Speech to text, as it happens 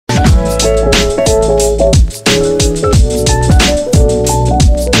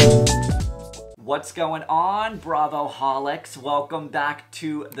What's going on, Bravo-holics? Welcome back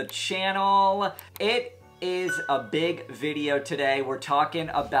to the channel. It is a big video today. We're talking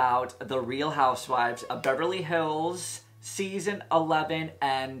about the Real Housewives of Beverly Hills Season 11,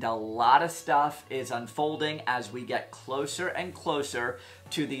 and a lot of stuff is unfolding as we get closer and closer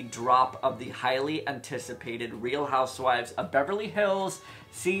to the drop of the highly anticipated Real Housewives of Beverly Hills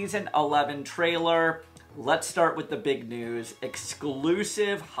Season 11 trailer. Let's start with the big news.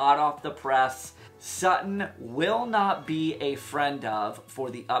 Exclusive, hot off the press. Sutton will not be a friend of for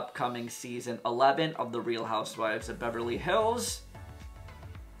the upcoming Season 11 of the Real Housewives of Beverly Hills.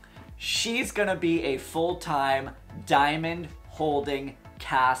 She's gonna be a full-time diamond holding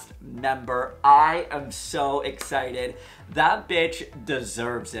cast member. I am so excited. That bitch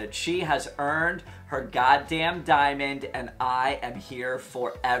deserves it. She has earned her goddamn diamond, and I am here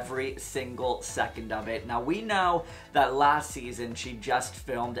for every single second of it. Now, we know that last season she just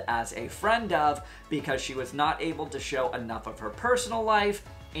filmed as a friend of because she was not able to show enough of her personal life,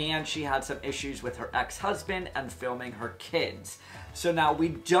 and she had some issues with her ex-husband and filming her kids. So now we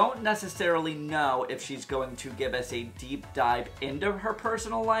don't necessarily know if she's going to give us a deep dive into her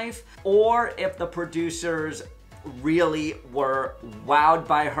personal life, or if the producers really were wowed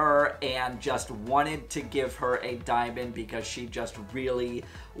by her and just wanted to give her a diamond because she just really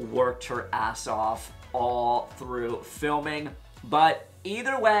worked her ass off all through filming. But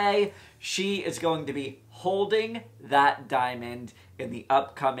either way, she is going to be holding that diamond in the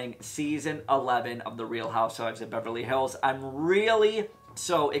upcoming Season 11 of The Real Housewives of Beverly Hills. I'm really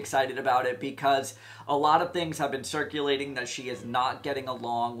so excited about it because a lot of things have been circulating that she is not getting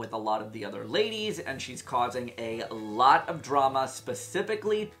along with a lot of the other ladies, and she's causing a lot of drama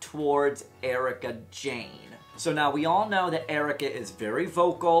specifically towards Erika Jayne. So now we all know that Erika is very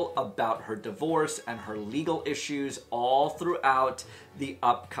vocal about her divorce and her legal issues all throughout the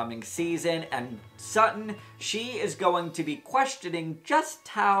upcoming season. And Sutton, she is going to be questioning just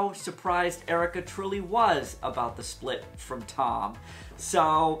how surprised Erika truly was about the split from Tom.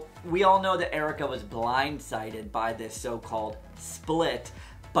 So we all know that Erika was blindsided by this so-called split,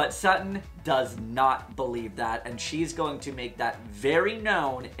 but Sutton does not believe that, and she's going to make that very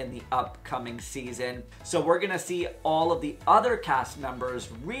known in the upcoming season. So we're gonna see all of the other cast members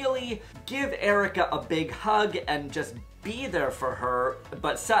really give Erika a big hug and just be there for her,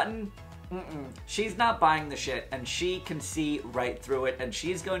 but Sutton, she's not buying the shit, and she can see right through it, and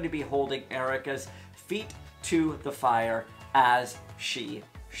she's going to be holding Erika's feet to the fire as she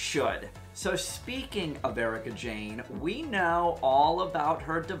should. So speaking of Erika Jayne, we know all about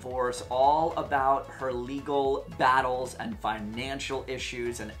her divorce, all about her legal battles and financial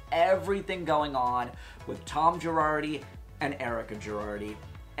issues and everything going on with Tom Girardi and Erika Jayne.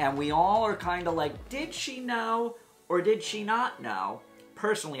 And we all are kind of like, did she know or did she not know?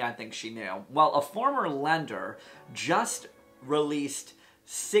 Personally, I think she knew. Well, a former lender just released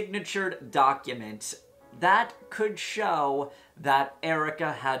signatured documents that could show that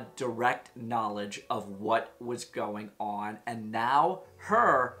Erika had direct knowledge of what was going on, and now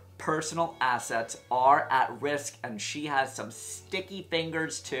her personal assets are at risk, and she has some sticky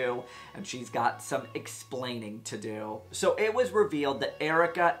fingers too, and she's got some explaining to do. So it was revealed that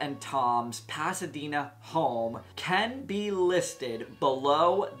Erika and Tom's Pasadena home can be listed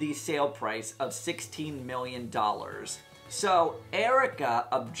below the sale price of $16 million. So Erika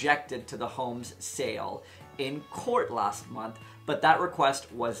objected to the home's sale in court last month, but that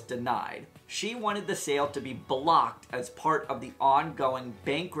request was denied. She wanted the sale to be blocked as part of the ongoing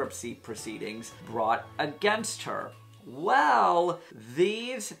bankruptcy proceedings brought against her. Well,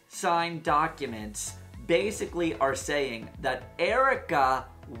 these signed documents basically are saying that Erika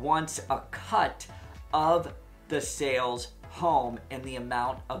wants a cut of the sale's home in the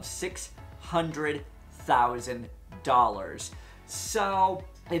amount of $600,000. So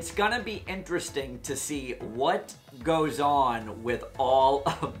it's gonna be interesting to see what goes on with all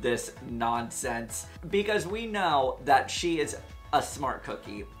of this nonsense, because we know that she is a smart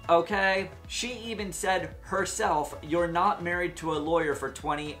cookie, okay? She even said herself, you're not married to a lawyer for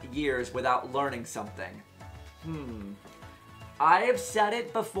 20 years without learning something. I have said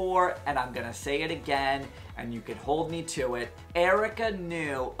it before, and I'm gonna say it again, and you can hold me to it. Erika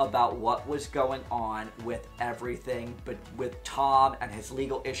knew about what was going on with everything, but with Tom and his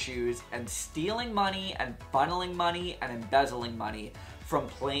legal issues and stealing money and funneling money and embezzling money from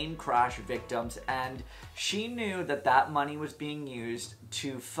plane crash victims, and she knew that that money was being used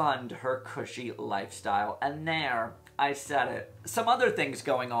to fund her cushy lifestyle. And there, I said it. Some other things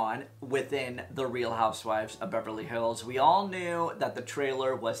going on within the Real Housewives of Beverly Hills. We all knew that the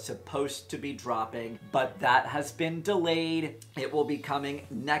trailer was supposed to be dropping, but that has been delayed. It will be coming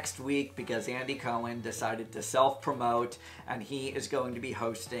next week because Andy Cohen decided to self-promote, and he is going to be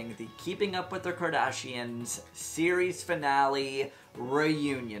hosting the Keeping Up with the Kardashians series finale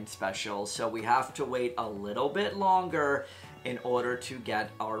reunion special. So we have to wait a little bit longer in order to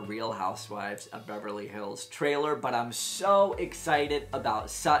get our Real Housewives of Beverly Hills trailer, but I'm so excited about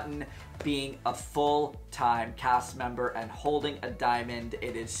Sutton being a full-time cast member and holding a diamond.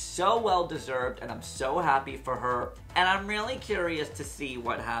 It is so well deserved, and I'm so happy for her. And I'm really curious to see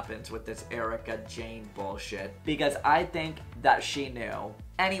what happens with this Erika Jayne bullshit, because I think that she knew.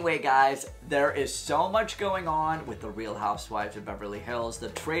 Anyway, guys, there is so much going on with the Real Housewives of Beverly Hills. The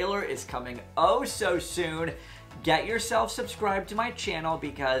trailer is coming oh so soon. Get yourself subscribed to my channel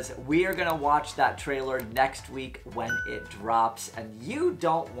because we are gonna watch that trailer next week when it drops, and you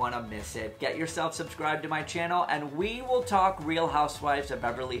don't wanna miss it. Get yourself subscribed to my channel, and we will talk Real Housewives of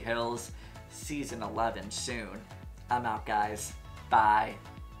Beverly Hills Season 11 soon. I'm out, guys. Bye.